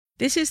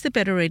This is the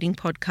Better Reading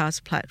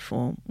Podcast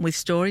platform with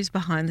stories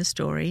behind the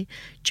story,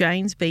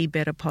 Jane's Be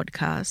Better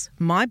podcast,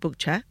 my book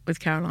chat with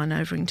Caroline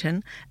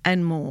Overington,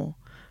 and more.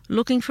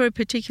 Looking for a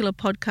particular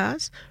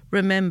podcast?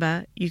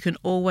 Remember, you can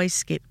always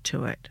skip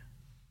to it.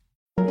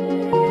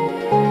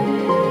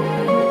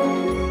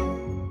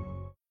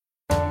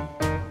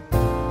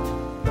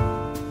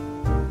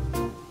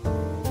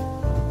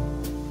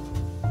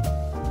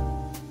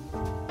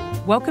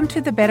 Welcome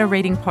to the Better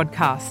Reading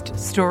Podcast,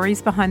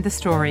 Stories Behind the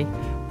Story,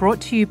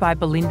 brought to you by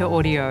Belinda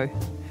Audio.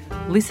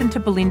 Listen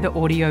to Belinda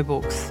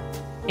audiobooks,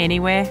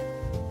 anywhere,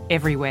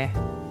 everywhere.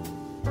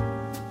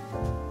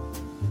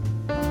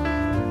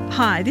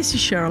 Hi, this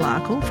is Cheryl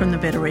Arkle from the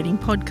Better Reading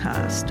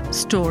Podcast,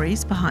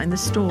 Stories Behind the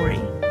Story.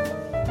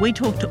 We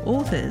talk to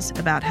authors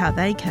about how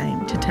they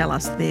came to tell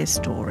us their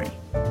story.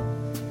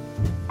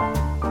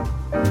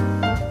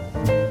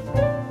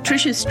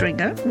 Tricia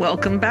Stringer,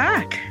 welcome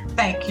back.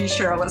 Thank you,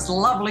 Cheryl. It's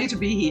lovely to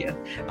be here.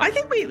 I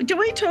think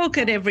we talk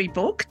at every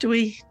book? Do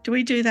we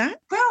do that?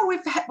 Well,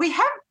 we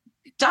have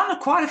done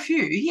quite a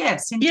few,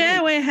 yes, indeed.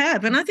 Yeah, we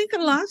have. And I think the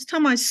last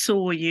time I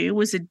saw you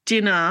was a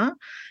dinner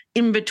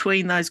in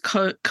between those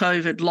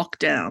COVID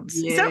lockdowns.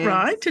 Yes. Is that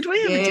right? Did we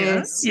have a dinner?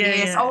 Yes.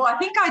 Yeah. Oh, I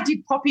think I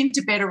did pop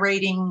into Better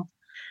Reading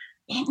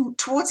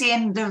towards the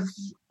end of, it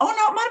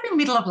might have been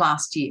middle of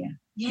last year.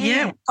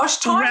 Yeah. Gosh,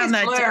 time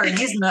is blurring,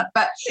 isn't it?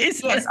 But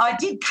yes, I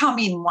did come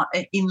in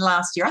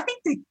last year. I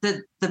think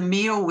the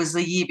meal was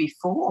the year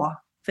before.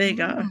 There you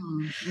go.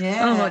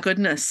 Yeah. Oh, my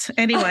goodness.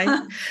 Anyway,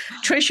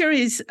 Tricia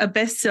is a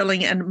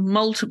best-selling and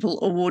multiple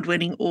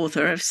award-winning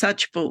author of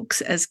such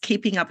books as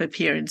Keeping Up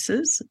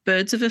Appearances,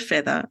 Birds of a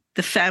Feather,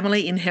 The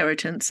Family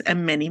Inheritance,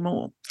 and many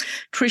more.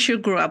 Tricia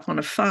grew up on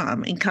a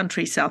farm in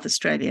country South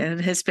Australia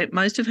and has spent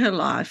most of her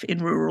life in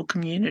rural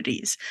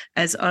communities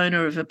as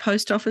owner of a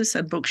post office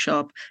and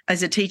bookshop,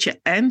 as a teacher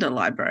and a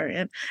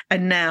librarian,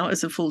 and now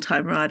as a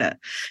full-time writer.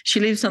 She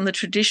lives on the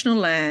traditional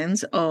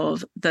lands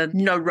of the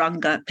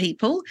Narungga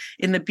people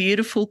in the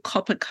beautiful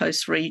Copper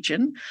Coast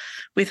region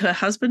with her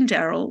husband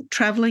Daryl,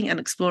 travelling and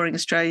exploring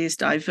Australia's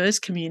diverse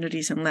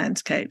communities and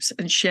landscapes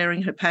and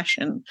sharing her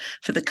passion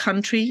for the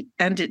country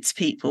and its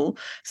people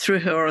through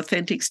her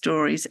authentic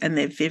stories and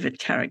their vivid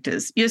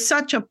characters. You're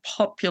such a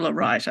popular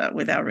writer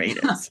with our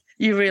readers.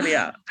 You really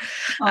are.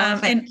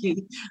 Thank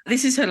you.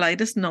 This is her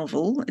latest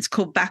novel. It's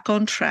called Back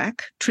on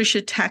Track.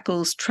 Tricia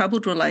tackles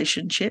troubled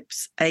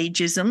relationships,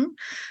 ageism,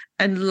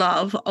 and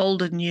love,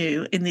 old and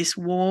new, in this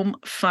warm,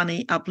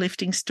 funny,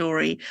 uplifting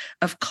story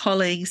of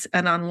colleagues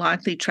and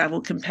unlikely travel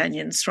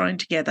companions thrown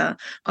together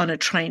on a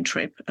train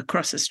trip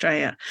across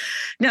Australia.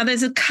 Now,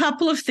 there's a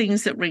couple of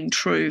things that ring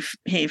true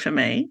here for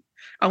me.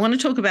 I want to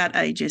talk about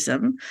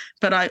ageism,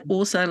 but I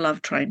also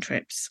love train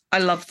trips. I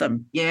love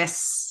them.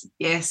 Yes.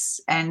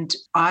 And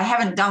I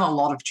haven't done a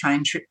lot of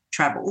train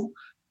travel,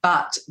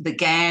 but the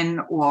Ghan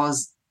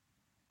was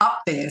up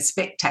there,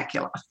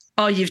 spectacular.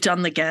 Oh, you've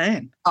done the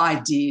Ghan?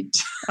 I did.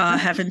 I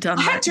haven't done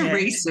that I had to yet.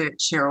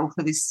 research, Cheryl,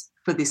 for this.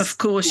 Of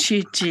course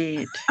you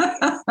did.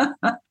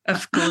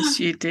 Of course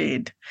you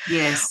did.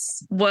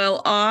 Yes.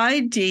 Well,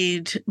 I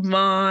did,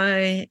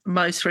 my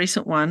most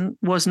recent one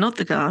was not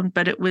the Ghan,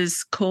 but it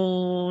was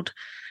called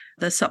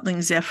the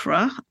something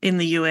Zephyr in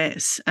the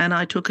US, and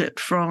I took it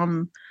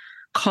from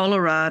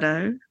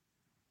Colorado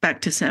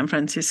back to San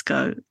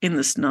Francisco in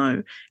the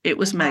snow. It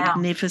was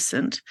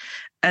magnificent.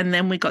 And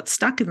then we got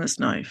stuck in the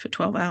snow for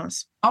 12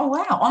 hours. Oh,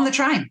 wow. On the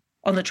train?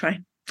 On the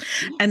train.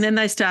 Yes. And then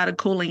they started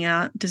calling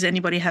out, does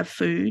anybody have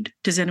food?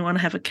 Does anyone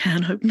have a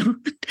can opener?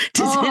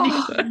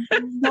 Anyone?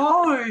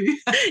 No.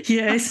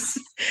 Yes.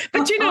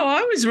 But,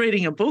 I was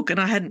reading a book and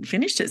I hadn't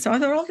finished it. So I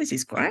thought, this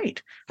is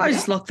great. I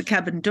just locked the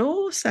cabin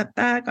door, sat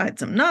back, I had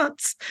some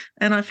nuts,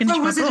 and I finished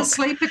my book. Was it a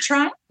sleeper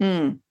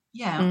train?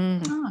 Yeah.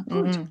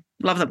 Good.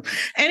 Love them.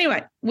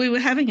 Anyway, we were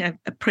having a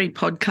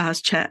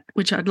pre-podcast chat,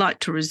 which I'd like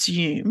to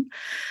resume.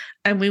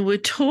 And we were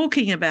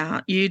talking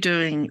about you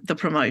doing the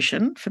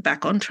promotion for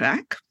Back on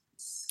Track.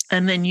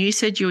 And then you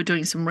said you were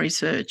doing some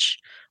research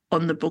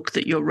on the book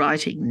that you're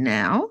writing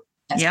now.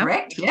 That's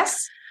correct,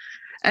 yes.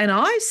 And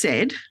I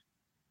said,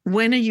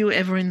 when are you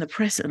ever in the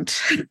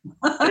present? And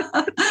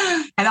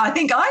I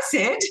think I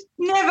said,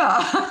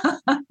 never.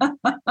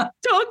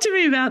 Talk to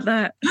me about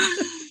that.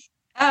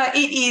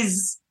 It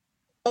is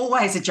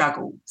always a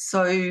juggle.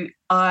 So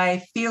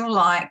I feel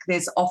like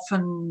there's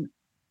often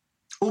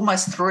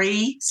almost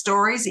 3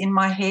 stories in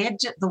my head.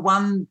 The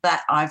one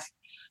that I've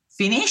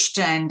finished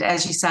and,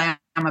 as you say,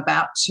 I'm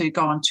about to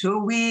go on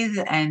tour with,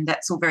 and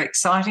that's all very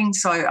exciting.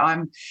 So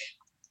I'm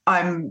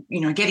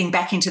getting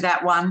back into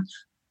that one.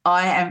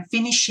 I am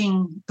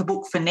finishing the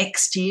book for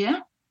next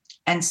year,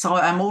 and so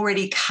I'm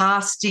already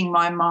casting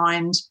my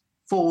mind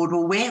forward.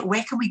 Well,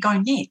 where can we go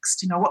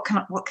next?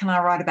 What can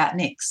I write about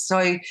next?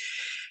 So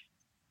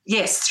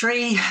yes,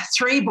 three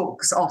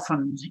books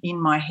often in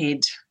my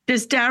head.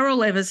 Does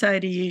Daryl ever say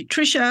to you,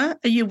 Tricia,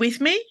 are you with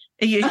me?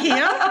 Are you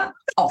here?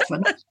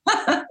 Often.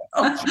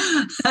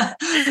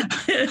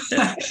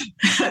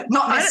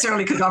 Not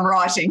necessarily because I'm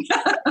writing.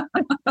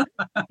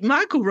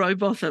 Michael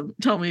Robotham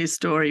told me a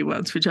story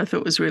once, which I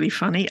thought was really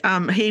funny.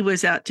 He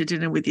was out to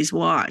dinner with his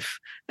wife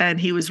and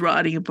he was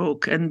writing a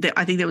book, and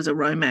I think there was a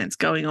romance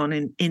going on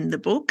in the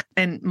book.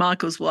 And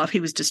Michael's wife, he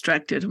was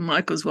distracted, and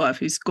Michael's wife,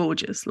 who's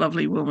gorgeous,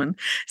 lovely woman,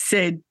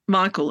 said,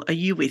 "Michael, are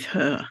you with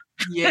her?"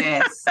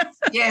 Yes,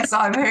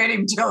 I've heard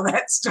him tell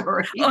that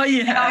story. Oh,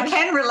 yeah. And I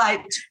can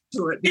relate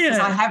to it because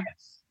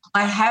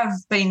I have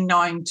been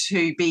known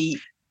to be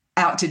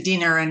out to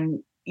dinner and,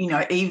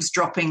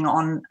 eavesdropping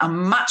on a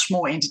much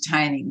more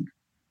entertaining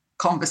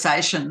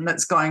conversation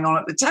that's going on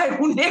at the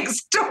table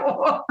next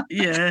door.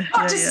 Yeah.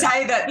 Not to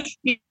say that,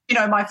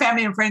 my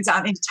family and friends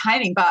aren't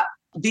entertaining, but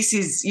this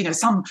is,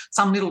 some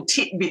little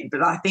tidbit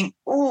that I think,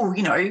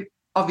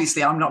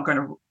 obviously I'm not going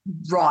to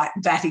write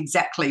that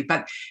exactly,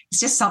 but it's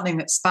just something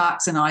that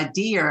sparks an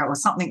idea or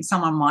something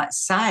someone might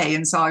say.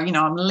 And so,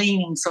 I'm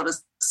leaning sort of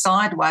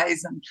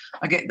sideways and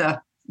I get the,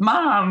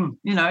 "Mum,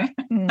 are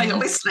you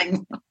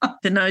listening?"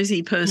 The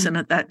nosy person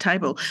at that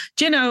table.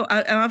 Do you know,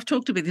 and I've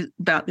talked a bit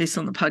about this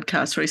on the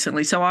podcast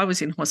recently. So I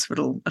was in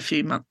hospital a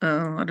few months,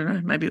 I don't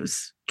know, maybe it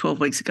was 12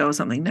 weeks ago or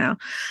something now.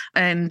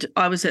 And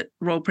I was at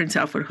Royal Prince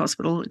Alfred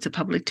Hospital. It's a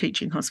public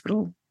teaching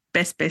hospital.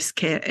 Best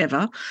care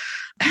ever.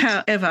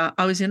 However,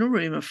 I was in a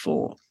room of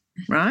 4,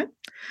 right?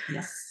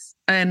 Yes.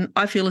 And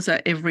I feel as though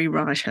every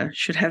writer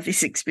should have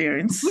this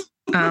experience.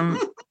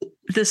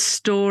 The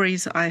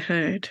stories I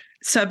heard.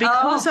 So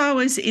because I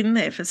was in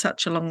there for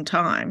such a long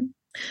time,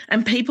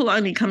 and people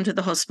only come to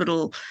the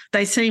hospital,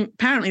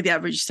 apparently the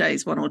average stay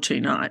is 1 or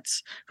 2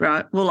 nights,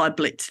 right? Well, I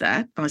blitzed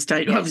that. I was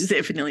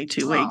there for nearly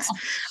 2 weeks.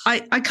 I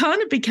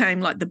kind of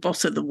became like the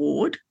boss of the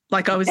ward,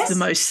 like I was the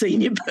most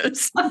senior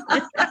person.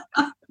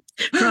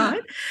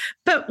 Right.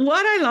 But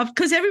what I love,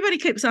 because everybody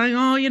keeps saying,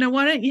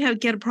 why don't you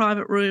get a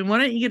private room? Why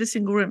don't you get a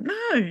single room?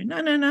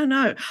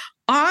 No.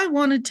 I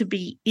wanted to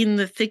be in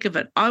the thick of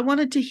it. I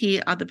wanted to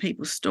hear other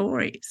people's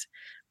stories.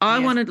 I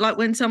wanted, like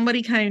when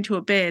somebody came to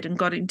a bed and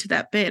got into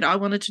that bed, I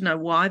wanted to know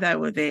why they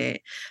were there.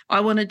 I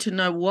wanted to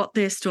know what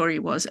their story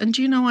was. And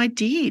I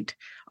did.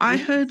 I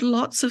heard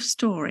lots of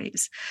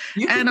stories.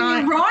 You could be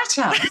a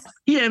writer.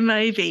 Yeah,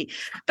 maybe.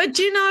 But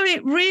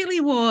it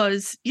really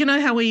was,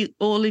 how we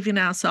all live in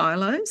our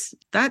silos?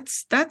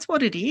 That's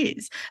what it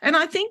is. And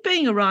I think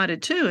being a writer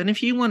too, and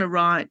if you want to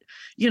write,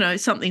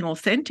 something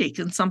authentic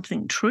and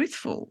something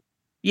truthful,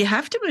 you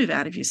have to move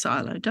out of your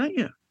silo, don't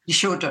you? You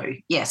sure do,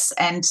 yes.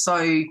 And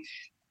so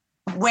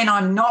when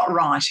I'm not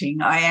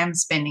writing, I am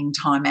spending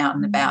time out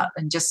and about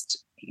and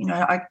just,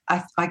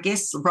 I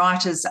guess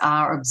writers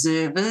are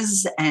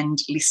observers and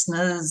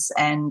listeners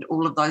and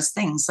all of those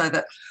things, so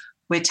that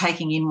we're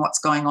taking in what's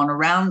going on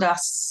around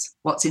us,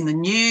 what's in the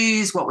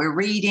news, what we're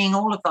reading,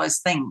 all of those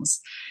things.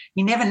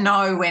 You never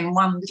know when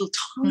one little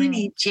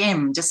tiny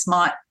gem just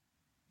might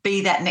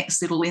be that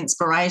next little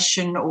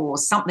inspiration or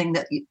something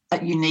that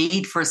you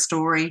need for a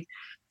story.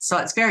 So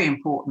it's very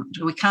important.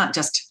 We can't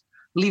just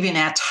live in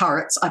our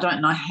turrets. I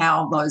don't know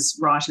how those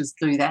writers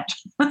do that.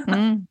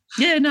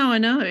 Yeah, no, I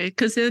know,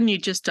 because then you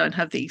just don't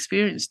have the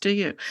experience, do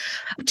you?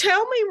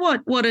 Tell me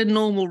what a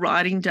normal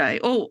writing day,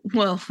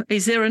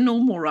 is there a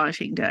normal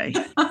writing day?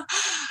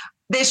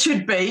 There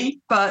should be,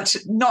 but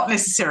not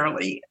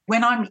necessarily.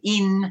 When I'm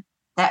in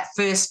that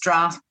first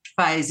draft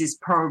phase is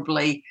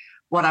probably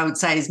what I would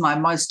say is my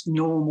most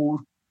normal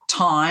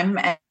time,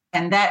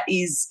 and that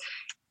is,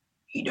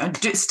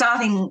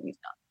 starting,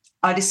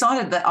 I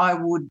decided that I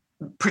would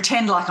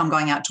pretend like I'm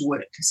going out to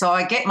work. So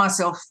I get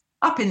myself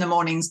up in the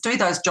mornings, do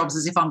those jobs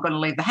as if I'm going to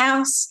leave the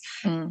house,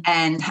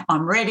 and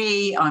I'm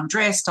ready, I'm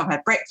dressed, I've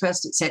had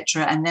breakfast,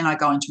 etc., and then I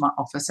go into my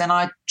office and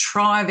I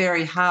try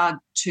very hard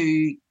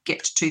to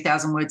get to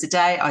 2,000 words a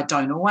day. I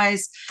don't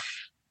always.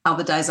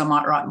 Other days I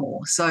might write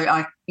more. So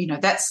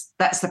that's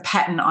the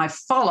pattern I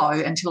follow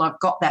until I've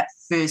got that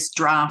first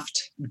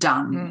draft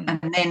done,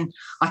 and then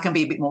I can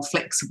be a bit more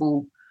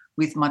flexible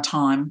with my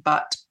time.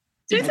 But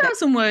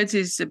 2,000 words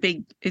is a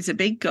big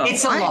goal.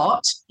 It's a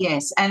lot,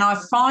 yes. And I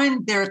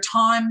find there are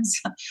times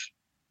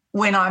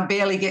when I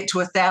barely get to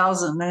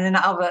 1,000, and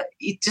then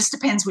it just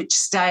depends which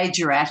stage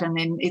you're at, and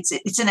then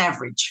it's an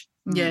average.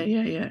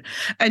 Yeah.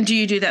 And do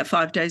you do that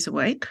 5 days a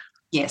week?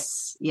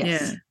 Yes.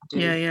 Yeah.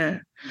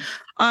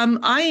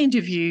 I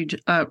interviewed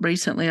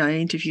recently.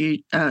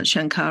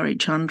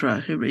 Shankari Chandra,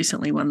 who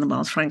recently won the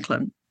Miles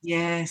Franklin.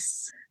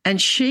 Yes. And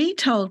she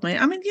told me,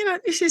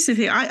 this is the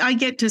thing. I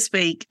get to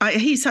speak. I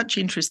hear such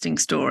interesting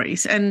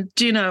stories. And,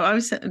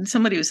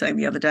 somebody was saying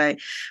the other day,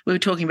 we were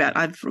talking about,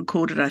 I've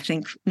recorded, I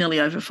think, nearly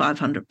over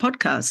 500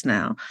 podcasts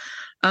now.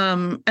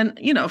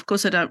 And, of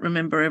course, I don't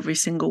remember every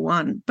single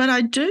one, but I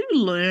do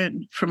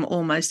learn from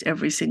almost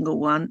every single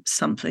one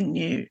something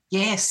new.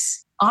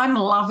 Yes. I'm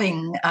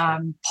loving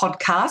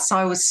podcasts.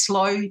 I was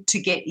slow to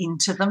get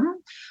into them.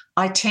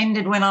 I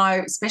tended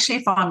especially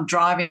if I'm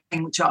driving,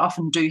 which I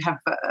often do have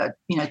a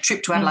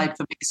trip to Adelaide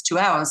for me is 2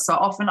 hours, so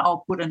often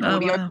I'll put an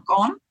audiobook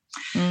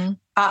on.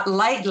 But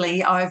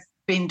lately I've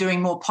been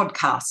doing more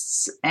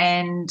podcasts,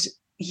 and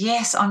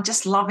yes, I'm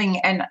just loving,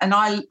 and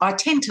I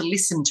tend to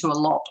listen to a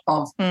lot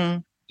of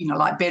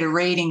like Better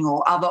Reading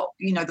or other,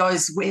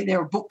 those where there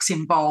are books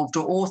involved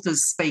or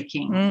authors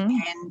speaking.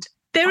 And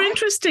they're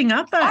interesting,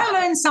 aren't they? I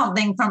learned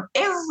something from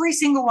every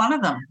single one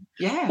of them.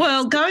 Yeah.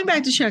 Well, going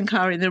back to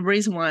Shankari, the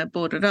reason why I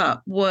brought it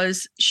up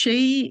was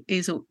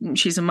she's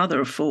a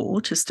mother of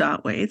 4 to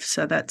start with,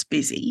 so that's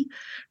busy.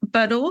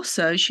 But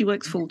also she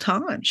works full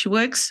time. She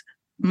works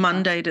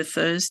Monday to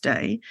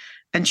Thursday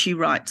and she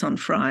writes on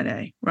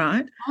Friday,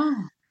 right?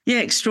 Oh.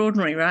 Yeah,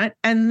 extraordinary, right?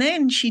 And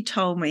then she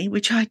told me,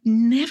 which I'd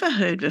never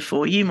heard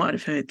before, you might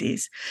have heard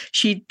this,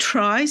 she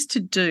tries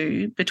to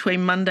do,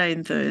 between Monday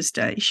and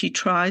Thursday, she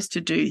tries to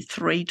do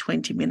 3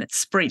 20-minute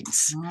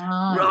sprints,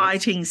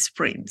 writing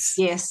sprints.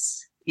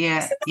 Yes,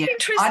 yeah.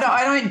 Interesting?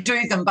 I don't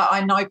do them, but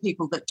I know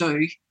people that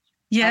do.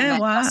 Yeah,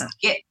 and wow. Just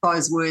get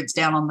those words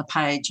down on the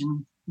page.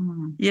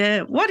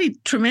 Yeah, what a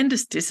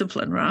tremendous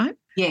discipline, right?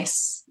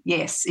 Yes,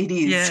 it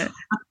is. Yeah,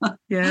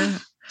 yeah.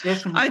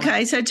 Definitely.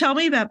 Okay, so tell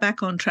me about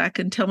Back on Track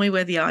and tell me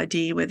where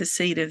the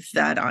seed of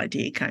that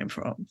idea came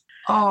from.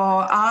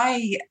 Oh,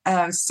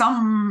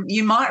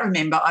 you might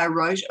remember I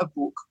wrote a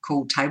book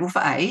called Table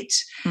for 8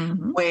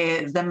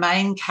 where the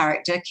main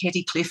character,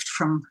 Ketty Clift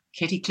from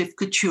Ketty Clift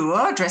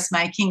Couture,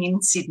 dressmaking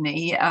in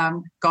Sydney,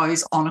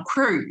 goes on a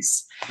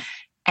cruise.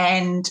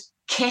 And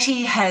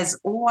Ketty has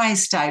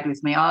always stayed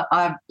with me.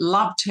 I've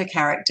loved her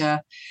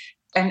character.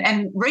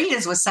 And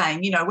readers were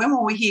saying, when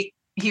will we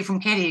hear from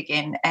Ketty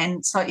again?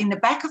 And so in the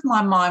back of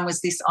my mind was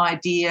this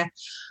idea,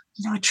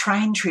 a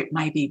train trip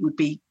maybe would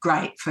be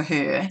great for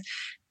her.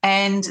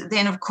 And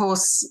then, of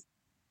course,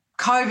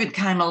 COVID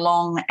came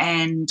along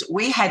and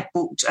we had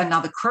booked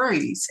another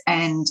cruise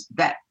and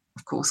that,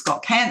 of course,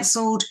 got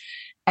cancelled.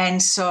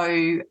 And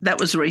so... That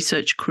was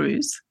Research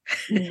Cruise.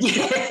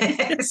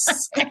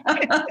 Yes.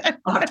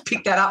 I'll have to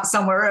pick that up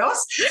somewhere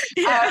else.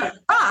 Yeah.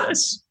 But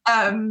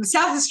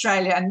South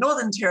Australia and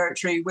Northern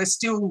Territory were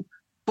still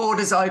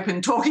borders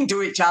open, talking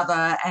to each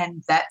other,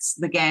 and that's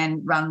the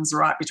Ghan runs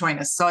right between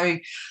us. So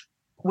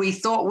we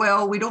thought,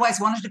 well, we'd always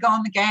wanted to go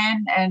on the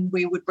Ghan and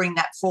we would bring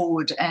that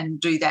forward and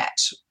do that,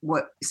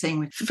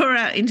 For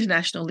our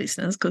international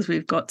listeners, because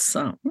we've got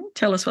some,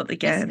 tell us what the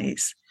Ghan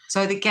is.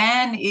 So the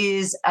Ghan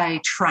is a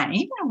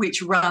train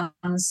which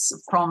runs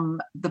from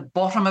the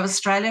bottom of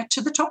Australia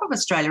to the top of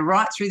Australia,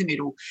 right through the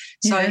middle.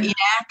 So in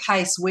our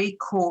case, we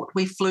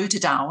flew to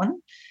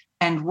Darwin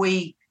and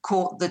we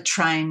caught the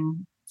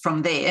train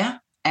from there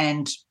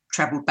and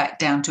travelled back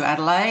down to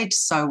Adelaide.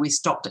 So we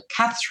stopped at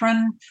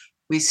Katherine,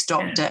 we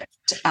stopped at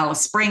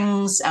Alice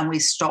Springs, and we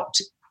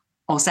stopped,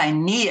 I'll say,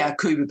 near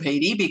Coober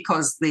Pedy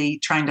because the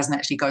train doesn't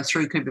actually go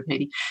through Coober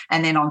Pedy,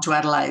 and then on to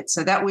Adelaide.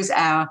 So that was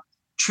our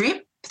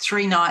trip,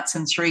 3 nights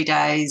and 3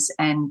 days,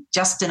 and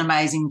just an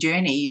amazing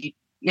journey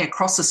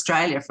across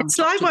Australia. It's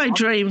like my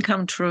dream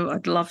come true.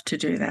 I'd love to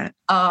do that.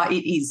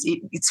 It is.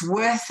 It's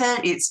worth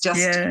it. It's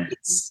just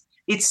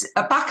it's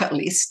a bucket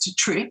list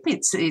trip.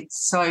 It's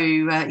so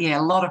a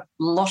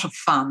lot of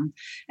fun.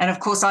 And of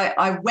course,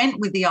 I went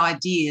with the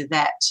idea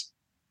that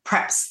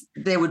perhaps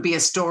there would be a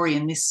story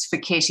in this for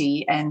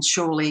Ketty, and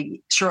sure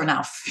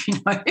enough,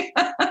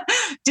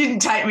 didn't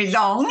take me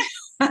long.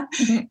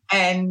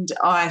 And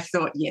I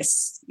thought,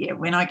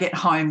 when I get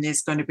home,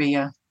 there's going to be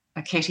a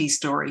Ketty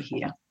story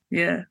here.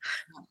 Yeah.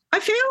 I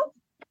feel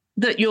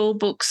that your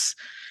books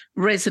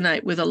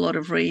resonate with a lot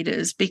of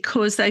readers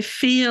because they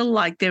feel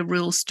like they're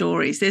real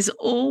stories. There's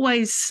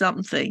always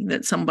something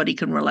that somebody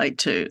can relate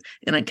to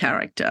in a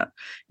character.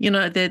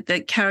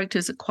 The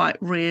characters are quite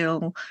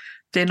real.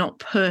 They're not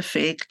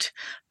perfect.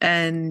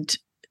 And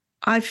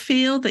I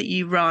feel that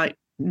you write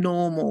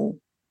normal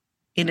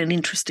in an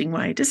interesting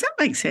way. Does that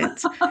make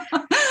sense?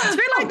 It's a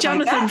bit like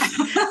Jonathan.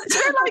 It's a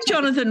bit like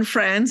Jonathan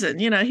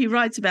Franzen. He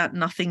writes about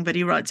nothing, but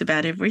he writes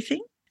about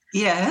everything.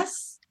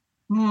 Yes.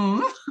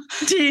 Mm.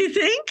 Do you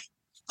think?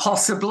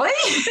 Possibly.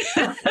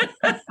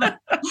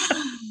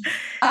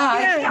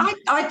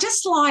 I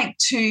just like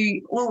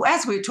to,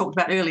 as we talked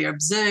about earlier,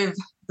 observe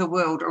the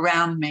world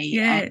around me.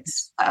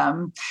 Yes.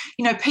 And,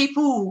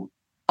 people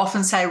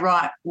often say,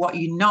 write what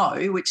you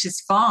know, which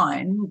is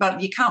fine,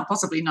 but you can't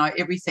possibly know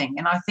everything.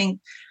 And I think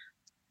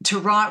to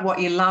write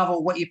what you love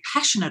or what you're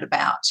passionate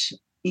about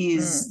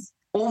is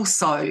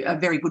also a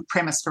very good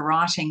premise for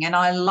writing. And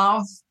I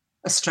love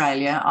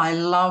Australia. I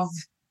love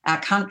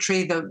our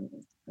country,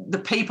 the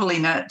people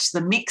in it,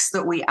 the mix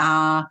that we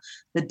are,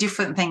 the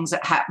different things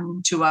that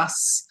happen to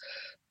us,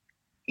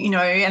 and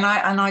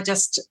I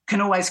just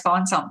can always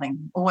find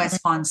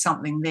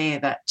something there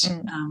that.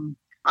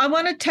 I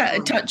want to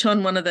touch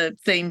on one of the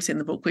themes in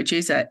the book, which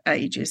is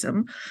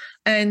ageism.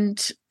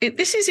 And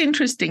this is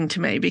interesting to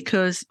me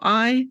because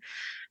I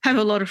have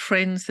a lot of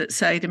friends that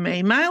say to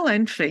me, male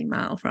and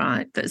female,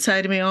 right, that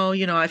say to me,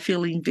 I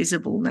feel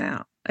invisible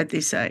now at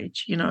this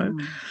age,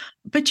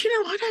 But,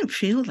 I don't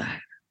feel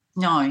that.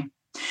 No,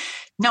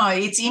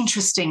 it's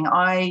interesting.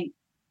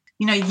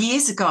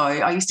 Years ago,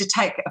 I used to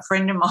take a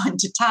friend of mine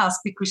to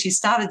task because she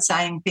started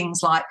saying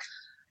things like,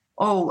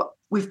 oh,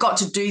 we've got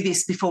to do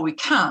this before we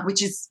can't,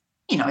 which is,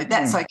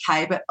 that's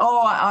okay. But,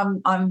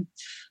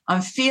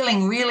 I'm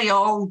feeling really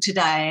old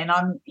today. And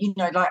I'm,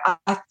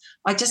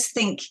 I just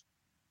think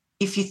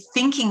if you're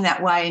thinking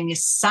that way and you're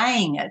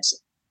saying it,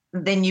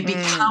 then you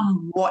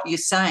become what you're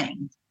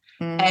saying.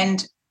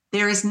 And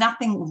there is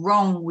nothing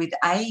wrong with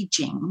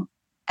aging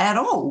at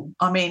all.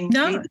 I mean,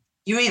 no.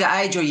 You either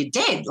age or you're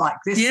dead. Like,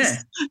 this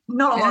is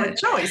not a lot of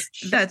choice.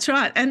 That's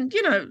right. And,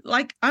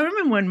 like, I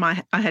remember when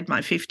I had my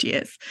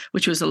 50th,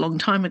 which was a long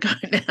time ago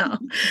now,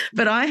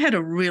 but I had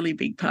a really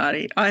big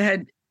party. I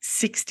had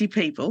 60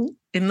 people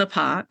in the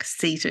park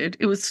seated.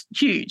 It was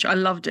huge. I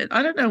loved it.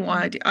 I don't know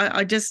why I did.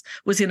 I just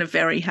was in a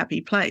very happy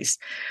place.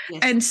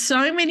 Yes. And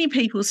so many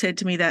people said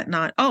to me that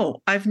night,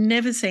 "Oh, I've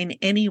never seen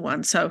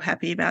anyone so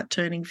happy about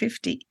turning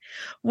 50.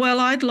 Well,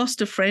 I'd lost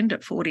a friend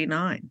at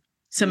 49.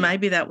 So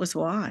maybe that was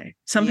why.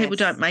 Some people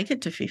don't make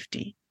it to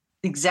 50.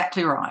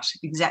 Exactly right.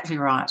 Exactly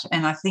right.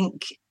 And I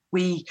think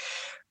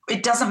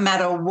it doesn't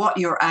matter what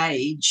your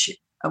age,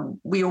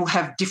 we all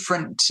have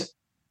different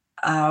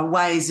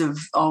ways of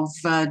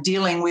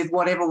dealing with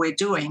whatever we're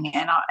doing.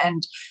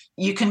 And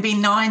you can be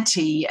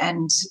 90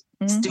 and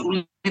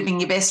still living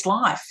your best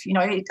life.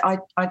 I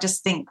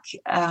just think,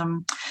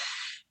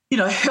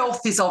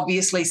 health is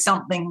obviously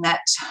something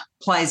that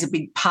plays a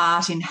big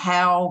part in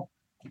how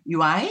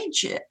you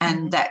age,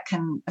 and that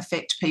can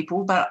affect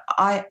people. But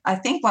I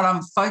think what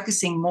I'm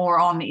focusing more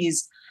on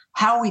is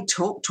how we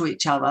talk to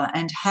each other,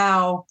 and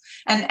how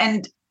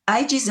and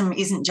ageism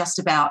isn't just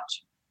about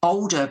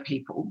older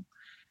people.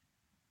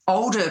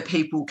 Older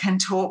people can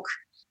talk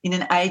in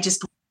an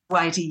ageist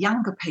way to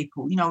younger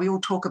people. We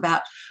all talk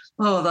about,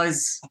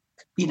 those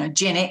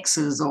Gen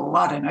Xers, or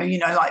I don't know,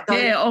 like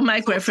those, or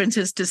make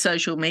references to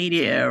social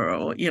media,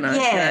 or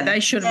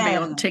they shouldn't be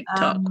on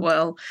TikTok.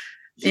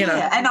 And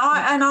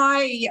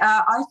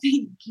I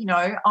think,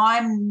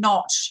 I'm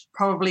not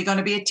probably going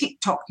to be a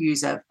TikTok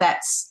user.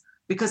 That's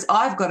because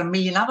I've got a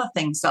million other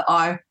things that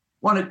I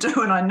want to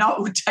do, and I know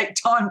it would take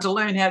time to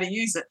learn how to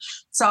use it.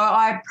 So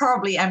I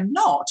probably am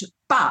not,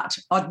 but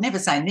I'd never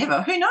say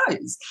never. Who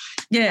knows?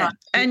 Yeah,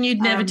 and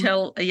you'd never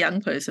tell a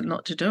young person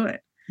not to do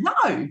it.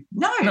 No,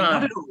 not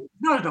at all.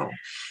 Not at all.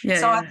 Yeah,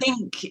 so I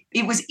think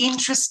it was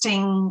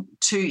interesting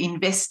to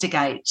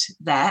investigate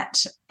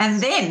that.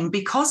 And then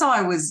because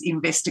I was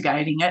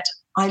investigating it,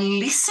 I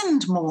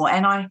listened more,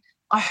 and I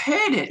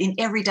heard it in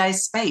everyday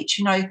speech.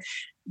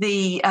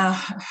 The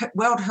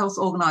World Health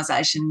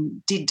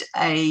Organization did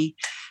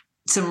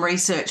some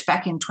research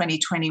back in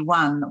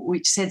 2021,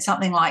 which said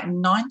something like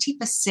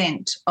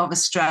 90% of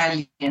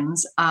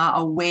Australians are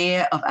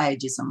aware of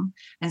ageism,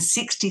 and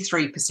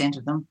 63%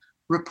 of them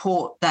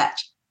report that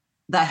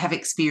they have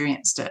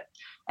experienced it.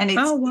 And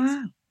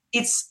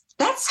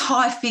that's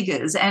high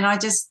figures, and I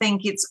just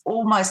think it's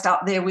almost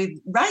up there with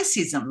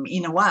racism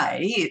in a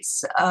way.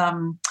 It's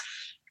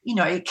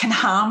it can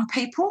harm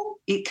people,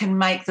 it can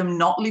make them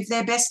not live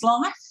their best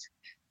life.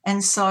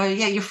 And so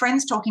your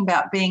friend's talking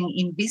about being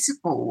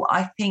invisible.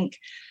 I think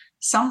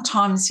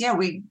sometimes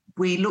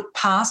we look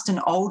past an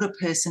older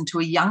person to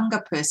a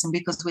younger person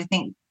because we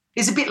think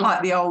it's a bit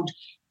like the old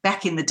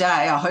back in the day.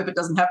 I hope it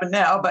doesn't happen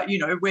now, but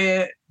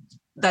where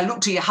they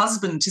look to your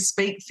husband to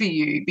speak for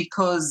you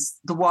because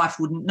the wife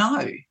wouldn't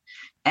know.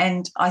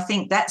 And I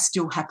think that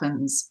still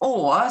happens.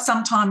 Or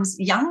sometimes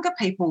younger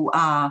people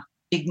are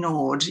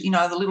ignored.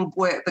 The little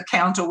boy at the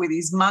counter with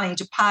his money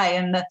to pay,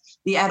 and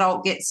the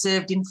adult gets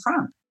served in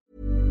front.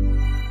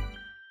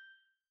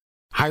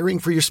 Hiring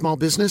for your small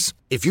business?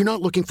 If you're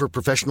not looking for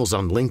professionals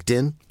on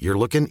LinkedIn, you're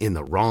looking in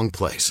the wrong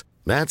place.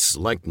 That's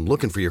like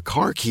looking for your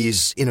car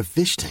keys in a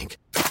fish tank.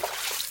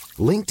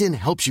 LinkedIn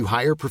helps you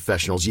hire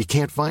professionals you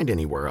can't find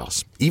anywhere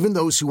else, even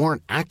those who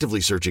aren't actively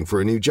searching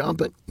for a new job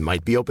but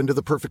might be open to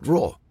the perfect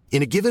role.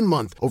 In a given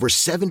month, over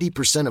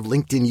 70% of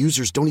LinkedIn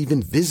users don't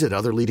even visit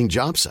other leading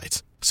job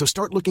sites. So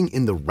start looking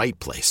in the right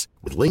place.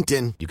 With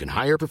LinkedIn, you can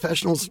hire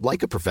professionals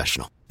like a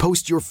professional.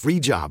 Post your free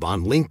job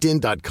on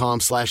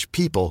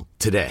linkedin.com/people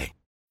today.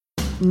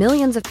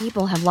 Millions of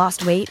people have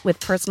lost weight with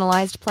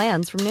personalized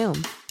plans from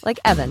Noom. Like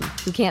Evan,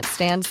 who can't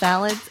stand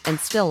salads and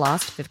still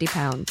lost 50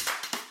 pounds.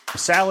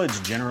 Salads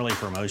generally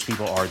for most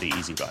people are the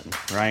easy button,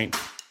 right?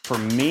 For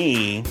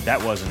me,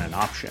 that wasn't an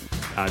option.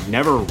 I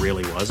never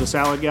really was a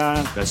salad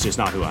guy. That's just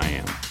not who I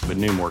am. But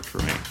Noom worked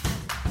for me.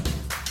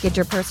 Get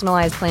your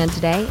personalized plan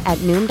today at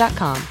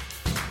Noom.com.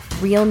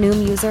 Real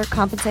Noom user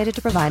compensated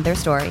to provide their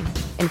story.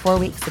 In 4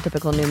 weeks, the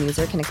typical Noom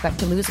user can expect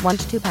to lose 1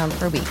 to 2 pounds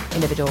per week.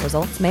 Individual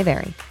results may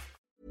vary.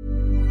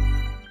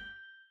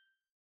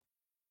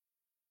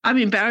 I'm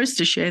embarrassed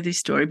to share this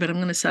story, but I'm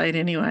going to say it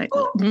anyway.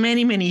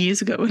 Many, many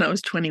years ago when I was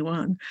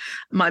 21,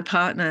 my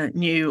partner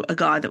knew a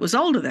guy that was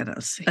older than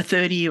us, a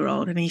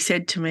 30-year-old, and he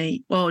said to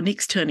me, well,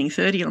 Nick's turning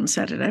 30 on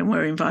Saturday and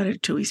we're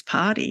invited to his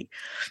party.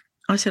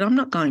 I said, I'm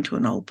not going to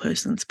an old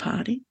person's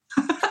party.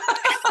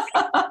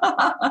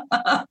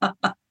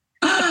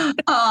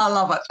 I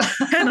love it.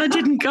 And I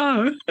didn't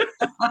go.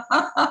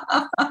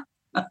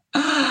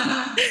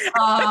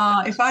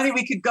 If only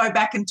we could go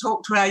back and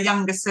talk to our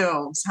younger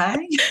selves,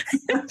 hey?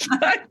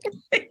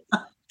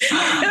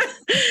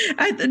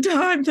 At the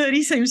time,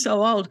 30 seemed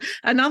so old.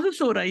 Another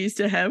thought I used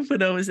to have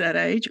when I was that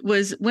age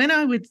was when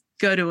I would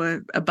go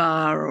to a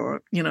bar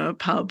or, a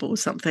pub or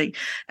something,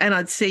 and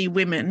I'd see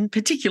women,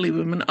 particularly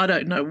women, I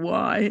don't know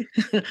why,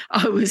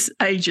 I was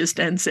ageist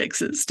and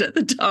sexist at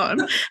the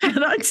time,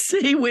 and I'd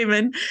see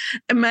women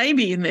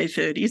maybe in their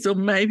 30s or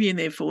maybe in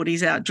their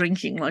 40s out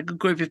drinking, like a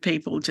group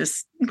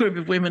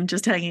of women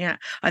just hanging out.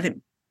 I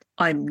think,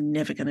 I'm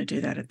never going to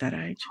do that at that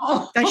age.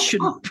 They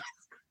shouldn't.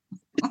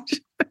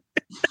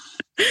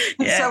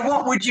 Yeah. So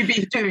what would you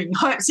be doing?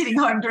 Sitting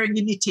home doing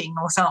your knitting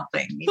or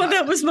something? Well,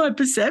 that was my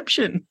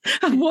perception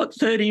of what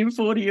 30 and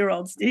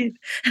 40-year-olds did.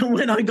 And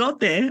when I got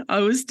there, I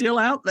was still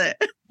out there.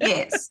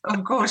 Yes,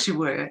 of course you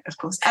were, of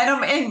course.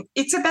 And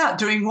it's about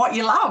doing what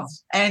you love.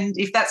 And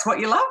if that's what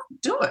you love,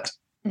 do it.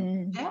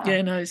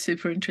 Yeah, no,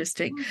 super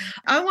interesting.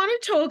 I want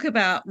to talk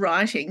about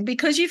writing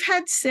because you've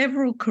had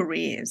several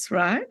careers,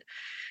 right?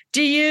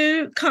 Do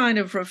you kind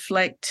of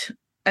reflect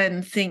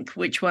and think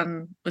which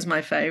one was my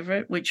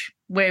favourite,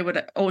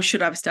 or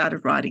should I have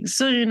started writing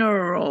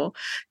sooner, or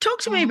talk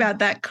to me about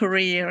that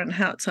career and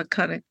how it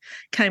kind of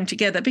came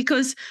together,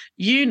 because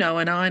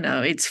and I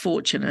know it's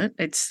fortunate.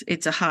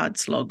 It's a hard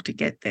slog to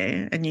get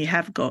there, and you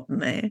have gotten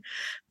there,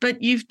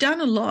 but you've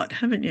done a lot,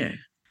 haven't you?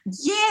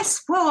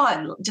 Yes,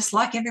 well, just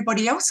like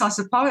everybody else, I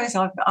suppose.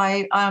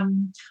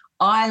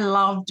 I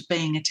loved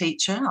being a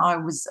teacher. I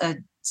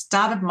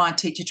started my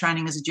teacher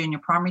training as a junior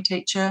primary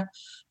teacher.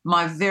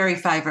 My very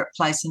favourite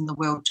place in the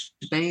world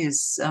to be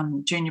is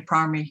junior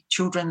primary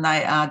children.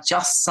 They are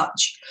just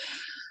such,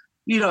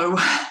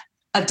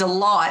 a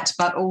delight,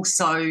 but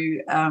also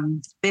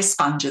they're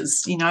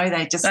sponges,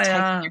 they just take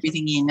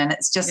everything in, and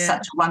it's just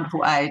such a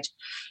wonderful age.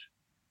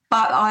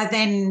 But I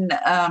then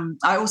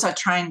I also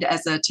trained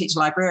as a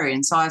teacher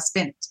librarian, so I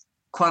spent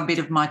quite a bit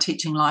of my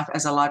teaching life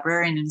as a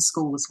librarian in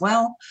school as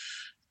well.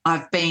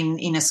 I've been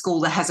in a school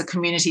that has a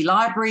community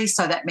library,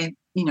 so that meant,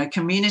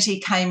 community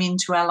came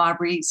into our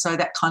library, so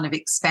that kind of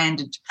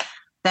expanded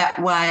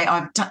that way.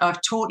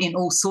 I've taught in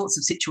all sorts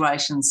of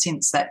situations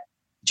since that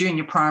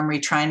junior primary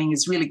training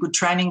is really good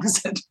training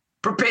because it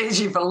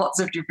prepares you for lots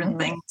of different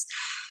things.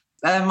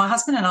 My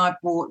husband and I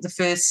bought the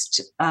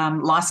first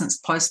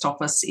licensed post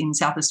office in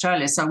South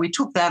Australia, so we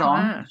took that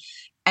on.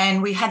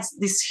 And we had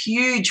this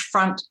huge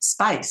front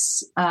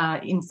space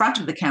in front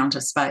of the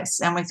counter space,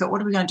 and we thought,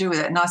 what are we going to do with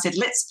it? And I said,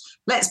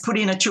 let's put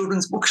in a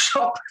children's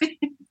bookshop.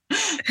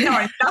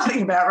 Knowing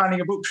nothing about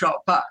running a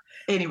bookshop, but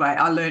anyway,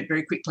 I learned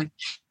very quickly.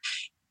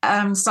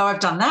 So I've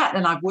done that,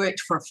 and I've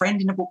worked for a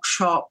friend in a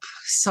bookshop.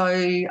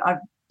 So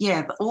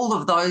all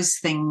of those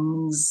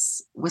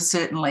things were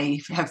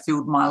certainly have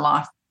filled my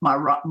life,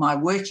 my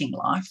working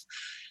life.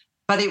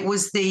 But it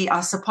was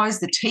I suppose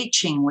the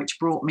teaching which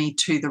brought me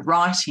to the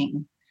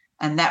writing.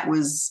 And that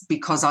was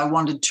because I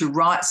wanted to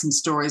write some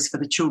stories for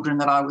the children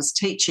that I was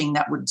teaching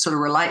that would sort of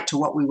relate to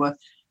what we were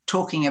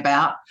talking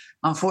about.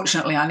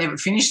 Unfortunately, I never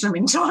finished them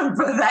in time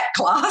for that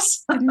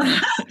class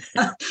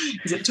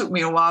because it took me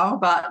a while.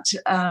 But,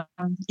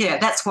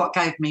 that's what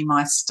gave me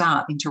my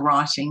start into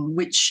writing,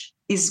 which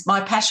is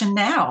my passion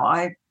now.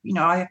 I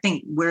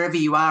think wherever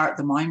you are at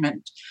the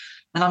moment,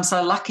 and I'm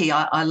so lucky,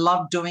 I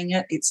love doing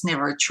it. It's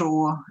never a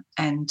chore,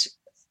 and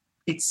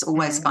it's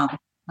always fun.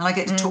 And I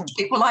get to talk to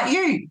people like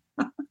you.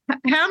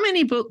 How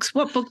many books?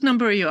 What book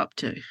number are you up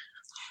to?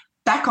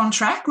 Back on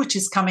Track, which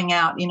is coming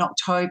out in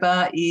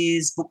October,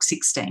 is book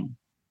 16.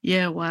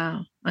 Yeah,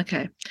 wow.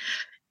 Okay.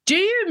 Do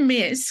you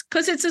miss,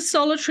 because it's a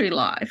solitary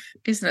life,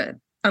 isn't it?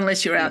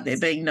 Unless you're out there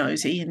being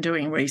nosy and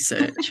doing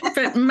research,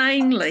 but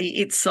mainly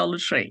it's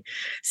solitary.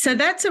 So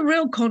that's a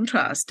real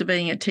contrast to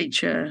being a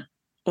teacher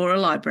or a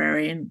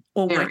librarian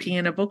or working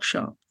in a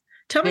bookshop.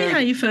 Tell me how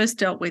you first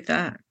dealt with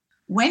that.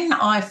 When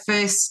I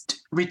first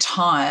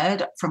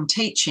retired from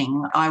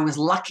teaching, I was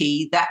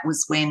lucky. That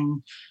was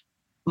when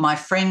my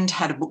friend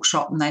had a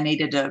bookshop and they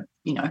needed an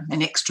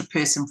extra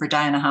person for a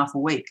day and a half a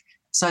week.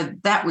 So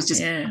that was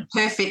just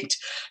perfect,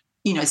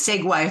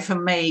 segue for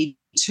me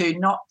to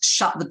not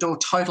shut the door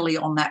totally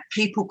on that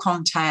people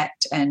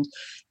contact and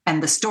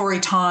the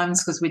story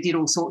times, because we did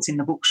all sorts in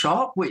the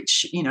bookshop,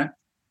 which,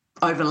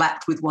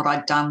 overlapped with what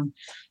I'd done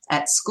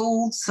at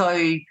school.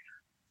 So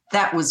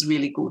that was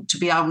really good to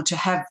be able to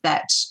have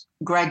that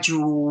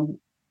gradual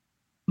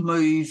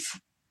move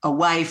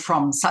away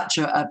from such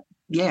a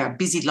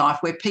busy life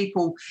where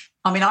people,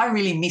 I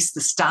really miss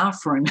the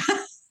staff room,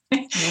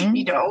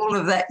 all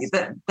of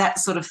that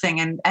sort of thing,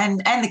 and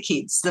the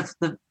kids,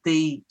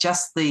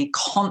 the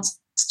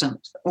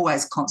constant,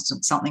 always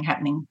constant something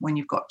happening when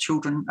you've got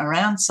children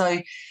around.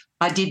 So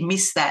I did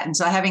miss that, and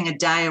so having a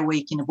day a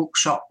week in a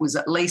bookshop was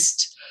at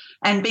least.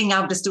 And being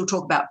able to still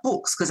talk about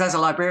books, because as a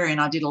librarian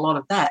I did a lot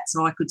of that,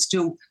 so I could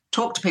still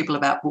talk to people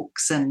about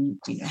books and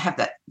have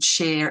that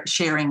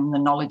sharing the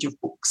knowledge of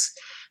books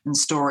and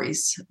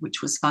stories,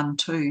 which was fun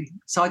too.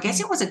 So I guess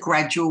it was a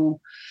gradual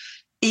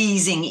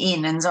easing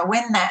in. And so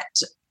when that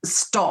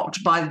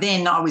stopped, by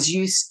then I was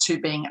used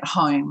to being at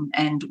home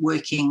and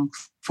working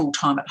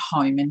full-time at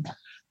home. And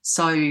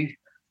so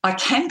I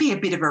can be a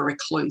bit of a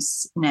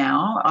recluse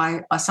now.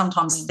 I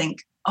sometimes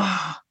think,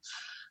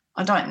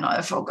 I don't know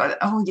if I'll go,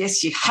 oh,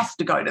 yes, you have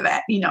to go to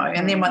that,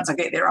 and then once I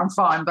get there, I'm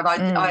fine. But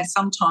I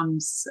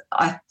sometimes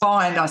I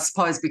find, I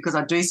suppose, because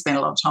I do spend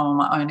a lot of time on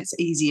my own, it's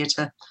easier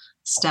to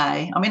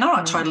stay. I mean, I'm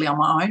not totally on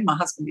my own. My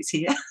husband is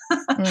here.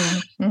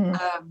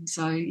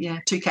 So, yeah,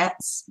 2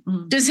 cats.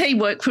 Does he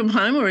work from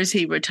home or is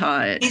he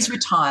retired? He's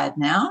retired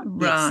now.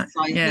 Right, yes.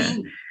 So yeah.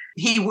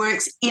 He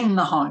works in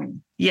the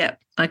home. Yeah.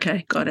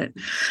 Okay. Got it.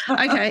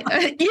 Okay.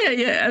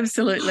 Yeah,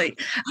 absolutely.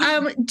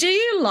 Do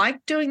you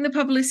like doing the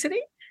publicity?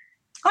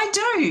 I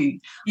do.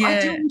 Yeah.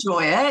 I do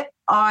enjoy it.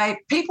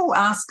 People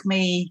ask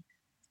me,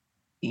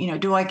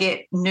 do I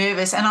get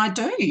nervous? And I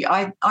do.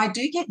 I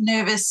do get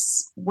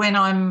nervous when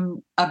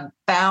I'm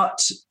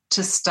about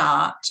to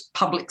start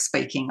public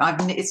speaking.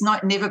 It's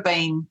never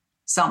been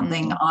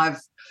something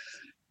I've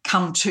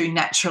come to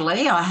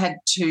naturally. I had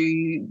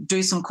to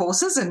do some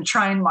courses and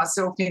train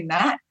myself in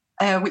that.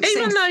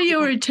 Even though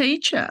you're a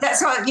teacher.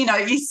 That's right.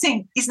 You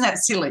think, isn't that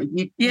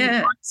silly?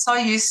 You're so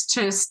used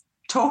to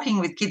talking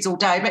with kids all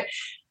day, but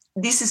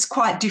this is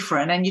quite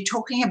different. And you're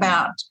talking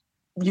about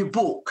your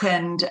book,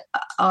 and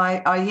I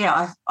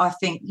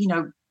think,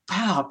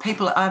 wow, are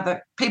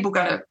people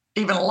going to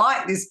even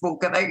like this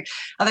book? Are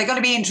they going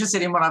to be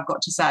interested in what I've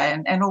got to say,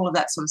 and all of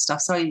that sort of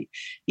stuff? So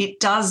it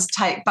does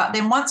take, but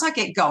then once I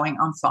get going,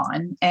 I'm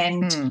fine.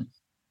 And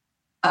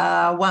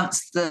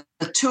once the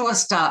tour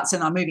starts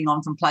and I'm moving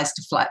on from place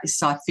to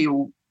place, I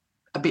feel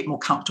a bit more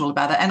comfortable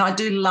about it. And I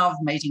do love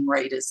meeting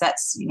readers.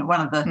 That's one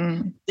of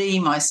the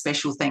most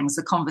special things.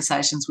 The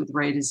conversations with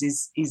readers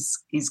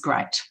is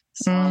great.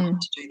 So I love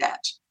to do that.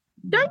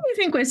 Don't you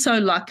think we're so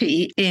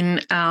lucky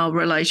in our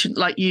relation,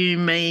 like you,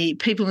 me,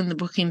 people in the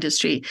book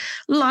industry?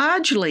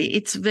 Largely,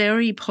 it's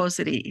very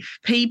positive.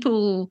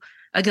 People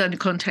are going to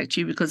contact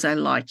you because they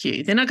like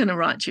you. They're not going to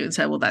write to you and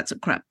say, well, that's a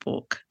crap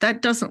book.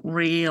 That doesn't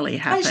really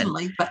happen.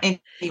 Occasionally, but anyway.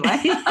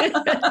 Have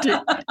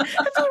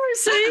you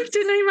received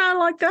an email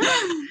like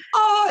that?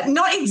 Oh,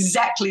 not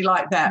exactly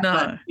like that. No.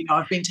 But,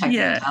 I've been taken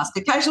to task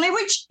occasionally,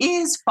 which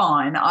is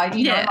fine.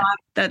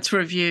 That's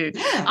review.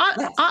 Yeah,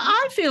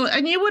 I feel,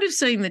 and you would have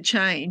seen the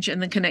change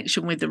and the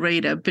connection with the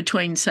reader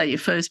between, say, your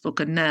first book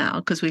and now,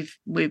 because we've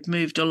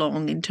moved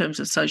along in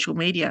terms of social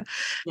media.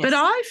 Yes. But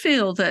I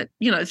feel that,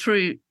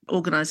 through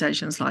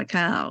organisations like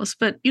ours,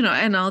 but,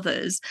 and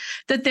others,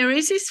 that there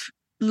is this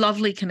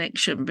lovely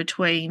connection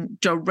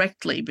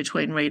directly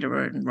between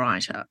reader and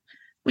writer,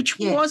 which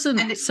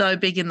wasn't so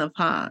big in the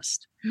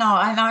past. No,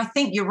 and I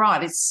think you're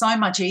right. It's so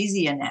much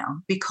easier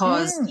now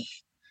because,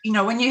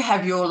 when you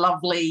have your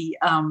lovely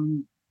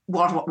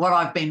what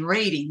I've been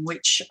reading,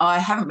 which I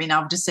haven't been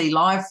able to see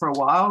live for a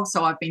while,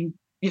 so I've been,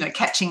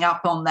 catching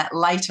up on that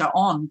later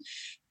on.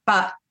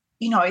 But,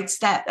 it's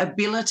that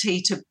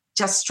ability to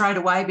just straight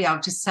away be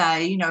able to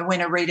say,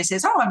 when a reader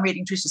says, oh, I'm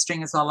reading Tricia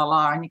Stringer's La La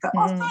La, and you go,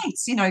 oh,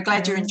 thanks,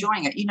 glad you're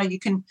enjoying it. You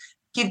can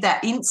give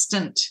that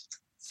instant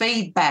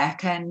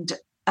feedback, and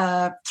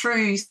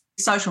through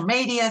social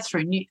media,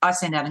 I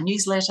send out a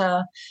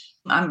newsletter.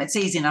 It's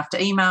easy enough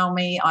to email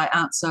me. I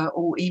answer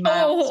all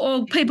emails.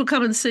 Or people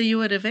come and see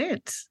you at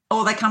events.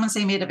 Or they come and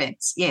see me at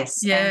events, yes.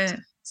 Yeah.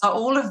 And so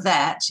all of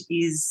that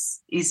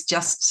is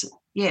just,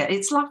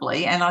 it's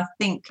lovely. And I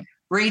think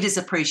readers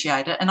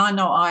appreciate it, and I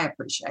know I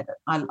appreciate it.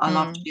 I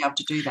love to be able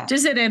to do that.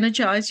 Does it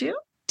energise you?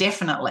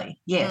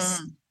 Definitely,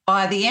 yes.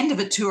 By the end of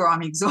a tour,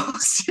 I'm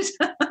exhausted.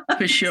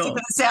 For sure.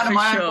 With the sound of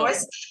my own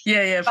voice.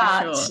 Yeah,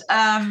 for sure.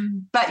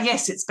 But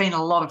yes, it's been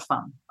a lot of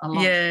fun.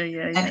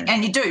 Yeah.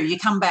 And you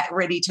come back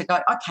ready to go,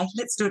 okay,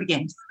 let's do it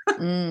again.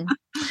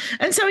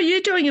 And so are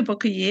you doing a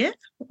book a year?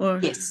 Or?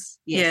 Yes.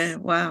 Yeah,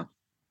 wow.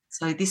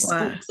 So this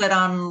book that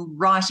I'm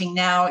writing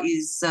now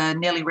is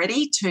nearly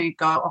ready to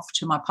go off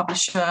to my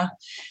publisher.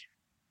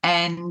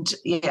 And,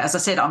 as I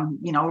said, I'm,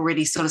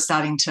 already sort of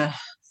starting to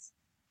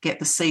get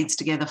the seeds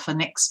together for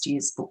next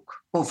year's book,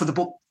 or for the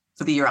book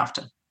for the year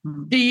after.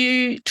 Do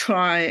you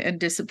try and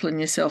discipline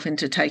yourself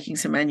into taking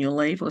some annual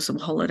leave or some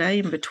holiday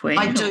in between?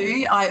 I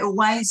do. I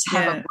always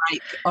have a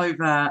break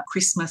over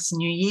Christmas,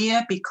 New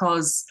Year,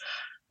 because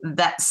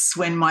that's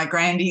when my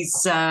grandies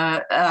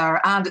aren't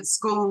at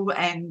school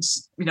and,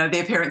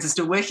 their parents are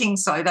still working,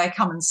 so they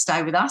come and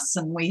stay with us,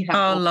 and we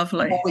have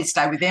lovely. Or we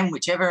stay with them,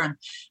 whichever,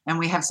 and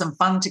we have some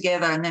fun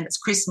together, and then it's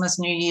Christmas,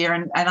 New Year,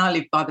 and I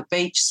live by the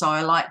beach, so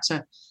I like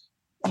to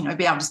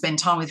be able to spend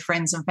time with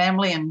friends and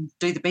family and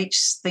do the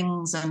beach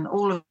things and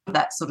all of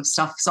that sort of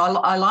stuff. So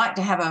I like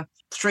to have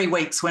 3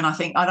 weeks when I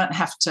think I don't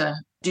have to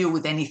deal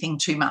with anything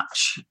too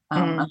much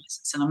unless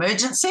it's an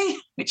emergency,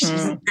 which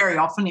isn't very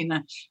often in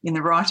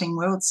the writing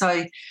world.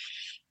 So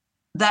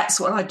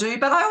that's what I do.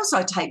 But I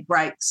also take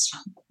breaks.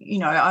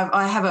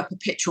 I have a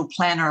perpetual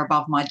planner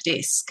above my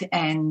desk,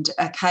 and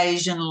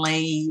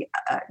occasionally,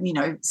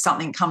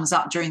 something comes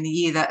up during the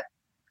year that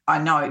I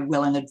know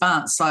well in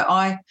advance. So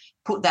I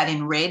put that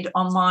in red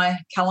on my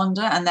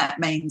calendar, and that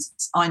means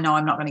I know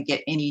I'm not going to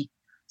get any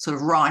sort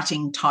of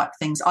writing type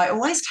things. I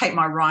always take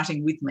my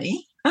writing with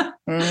me.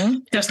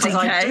 Just in case.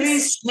 I do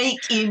sneak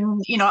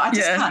in, I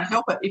just can't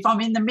help it. If I'm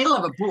in the middle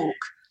of a book,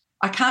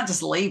 I can't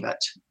just leave it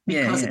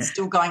because it's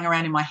still going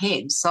around in my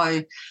head.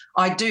 So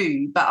I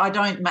do, but I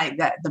don't make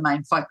that the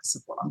main focus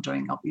of what I'm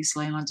doing,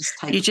 obviously, and I just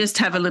take. You just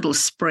have a little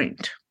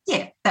sprint.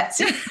 Yeah, that's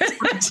it.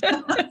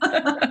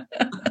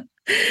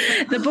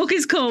 The book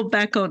is called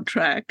Back on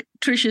Track.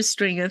 Tricia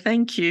Stringer,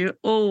 thank you.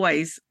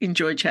 Always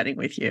enjoy chatting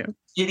with you.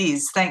 It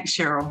is. Thanks,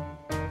 Cheryl.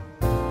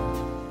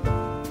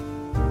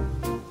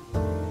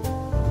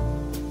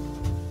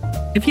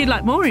 If you'd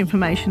like more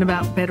information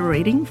about Better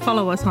Reading,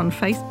 follow us on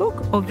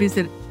Facebook or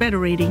visit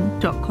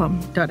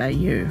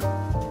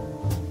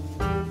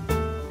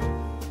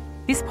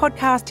betterreading.com.au. This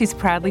podcast is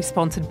proudly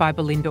sponsored by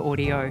Belinda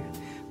Audio.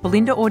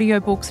 Belinda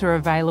audiobooks are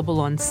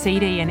available on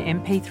CD and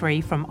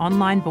MP3 from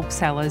online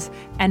booksellers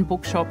and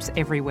bookshops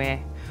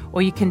everywhere,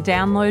 or you can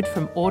download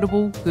from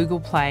Audible, Google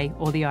Play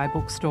or the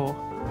iBook Store.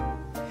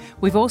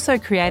 We've also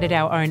created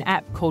our own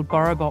app called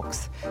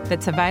BorrowBox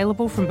that's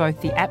available from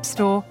both the App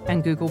Store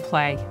and Google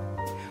Play.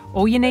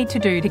 All you need to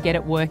do to get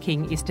it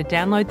working is to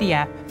download the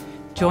app,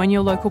 join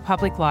your local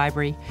public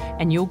library,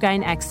 and you'll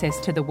gain access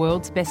to the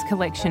world's best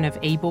collection of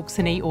ebooks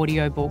and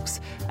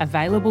e-audiobooks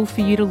available for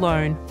you to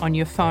loan on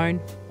your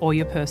phone or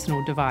your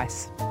personal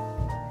device.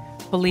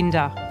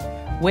 Belinda,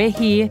 we're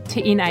here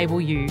to enable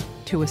you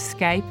to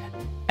escape,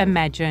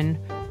 imagine,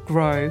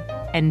 grow,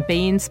 and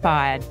be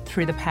inspired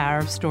through the power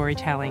of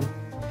storytelling.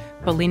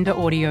 Belinda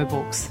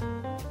Audiobooks.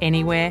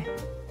 Anywhere,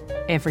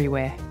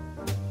 everywhere.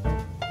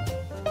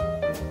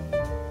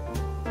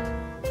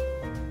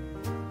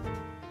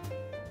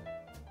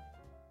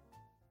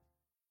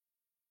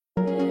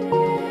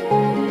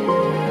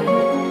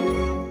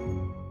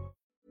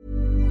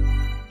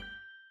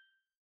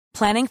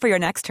 Planning for your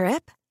next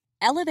trip?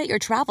 Elevate your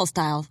travel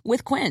style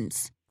with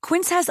Quince.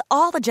 Quince has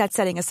all the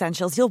jet-setting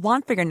essentials you'll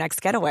want for your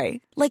next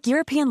getaway, like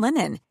European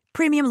linen,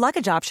 premium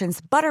luggage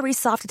options, buttery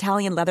soft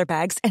Italian leather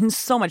bags, and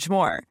so much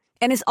more.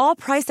 And is all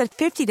priced at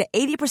 50 to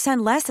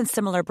 80% less than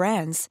similar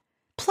brands.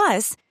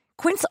 Plus,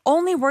 Quince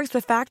only works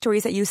with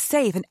factories that use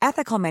safe and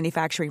ethical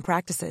manufacturing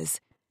practices.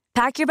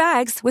 Pack your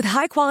bags with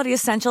high-quality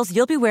essentials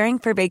you'll be wearing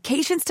for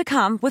vacations to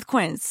come with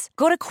Quince.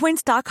 Go to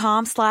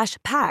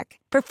quince.com/pack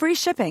for free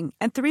shipping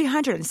and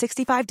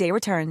 365-day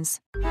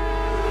returns.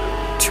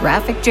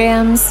 Traffic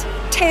jams,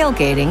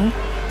 tailgating,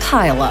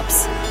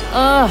 pile-ups.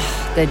 Ugh,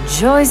 the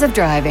joys of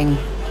driving.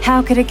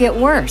 How could it get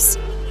worse?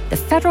 The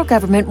federal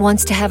government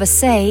wants to have a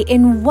say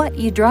in what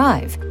you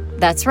drive.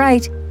 That's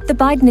right. The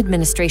Biden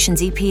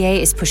administration's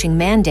EPA is pushing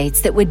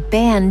mandates that would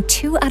ban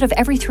 2 out of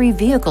every 3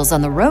 vehicles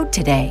on the road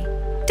today.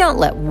 Don't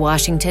let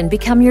Washington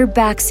become your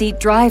backseat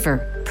driver.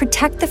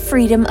 Protect the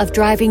freedom of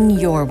driving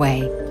your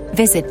way.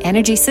 Visit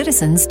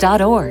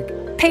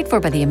EnergyCitizens.org. Paid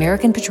for by the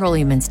American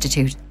Petroleum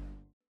Institute.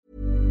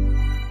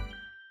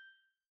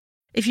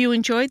 If you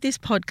enjoyed this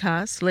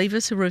podcast, leave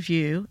us a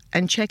review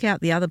and check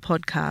out the other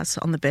podcasts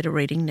on the Better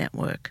Reading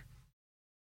Network.